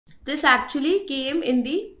This actually came in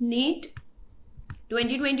the NEET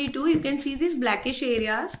 2022. You can see these blackish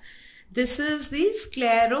areas. This is the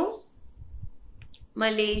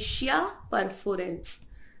scleromalacia perforans.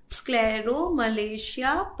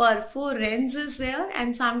 Scleromalacia perforans is there,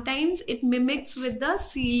 and sometimes it mimics with the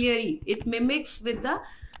ciliary. It mimics with the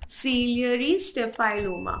ciliary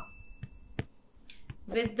staphyloma.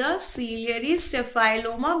 With the ciliary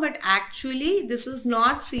staphyloma, but actually this is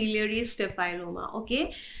not ciliary staphyloma,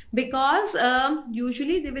 okay, because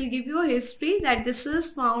usually they will give you a history that this is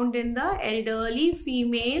found in the elderly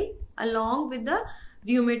female along with the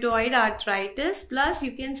rheumatoid arthritis. Plus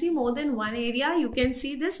you can see more than one area. You can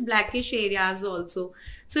see this blackish areas also.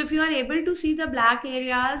 So if you are able to see the black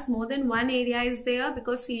areas, more than one area is there,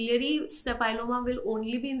 because ciliary staphyloma will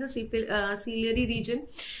only be in the ciliary region,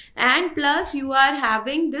 and plus you are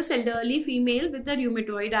having this elderly female with the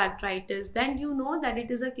rheumatoid arthritis, then you know that it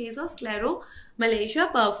is a case of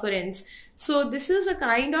scleromalacia perforans. So this is a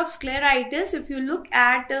kind of scleritis. If you look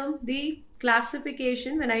at the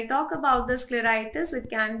classification, when I talk about the scleritis, it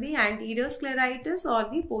can be anterior scleritis or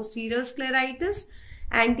the posterior scleritis.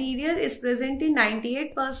 Anterior is present in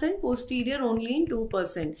 98%, posterior only in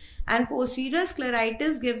 2%. And posterior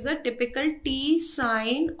scleritis gives the typical T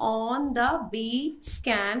sign on the B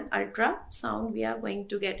scan ultrasound we are going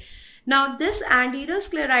to get. Now this anterior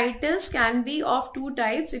scleritis can be of two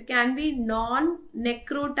types. It can be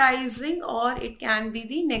non-necrotizing or it can be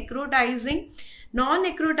the necrotizing.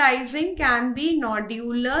 Non-necrotizing can be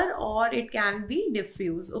nodular or it can be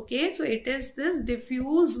diffuse. Okay, so it is this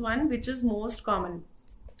diffuse one which is most common.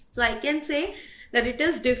 So I can say that it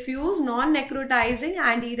is diffuse non-necrotizing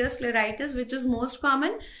anterior scleritis which is most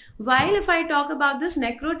common. While if I talk about this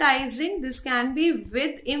necrotizing, this can be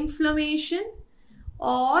with inflammation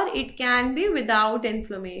or it can be without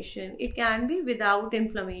inflammation. It can be without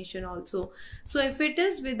inflammation also. So if it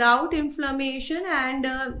is without inflammation and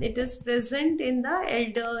it is present in the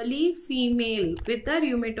elderly female with the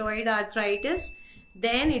rheumatoid arthritis,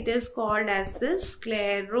 then it is called as the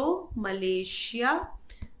scleromalacia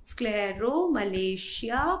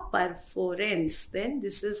perforans. Then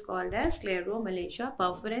this is called as scleromalacia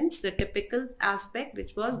perforans, the typical aspect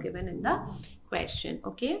which was given in the question.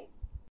 Okay.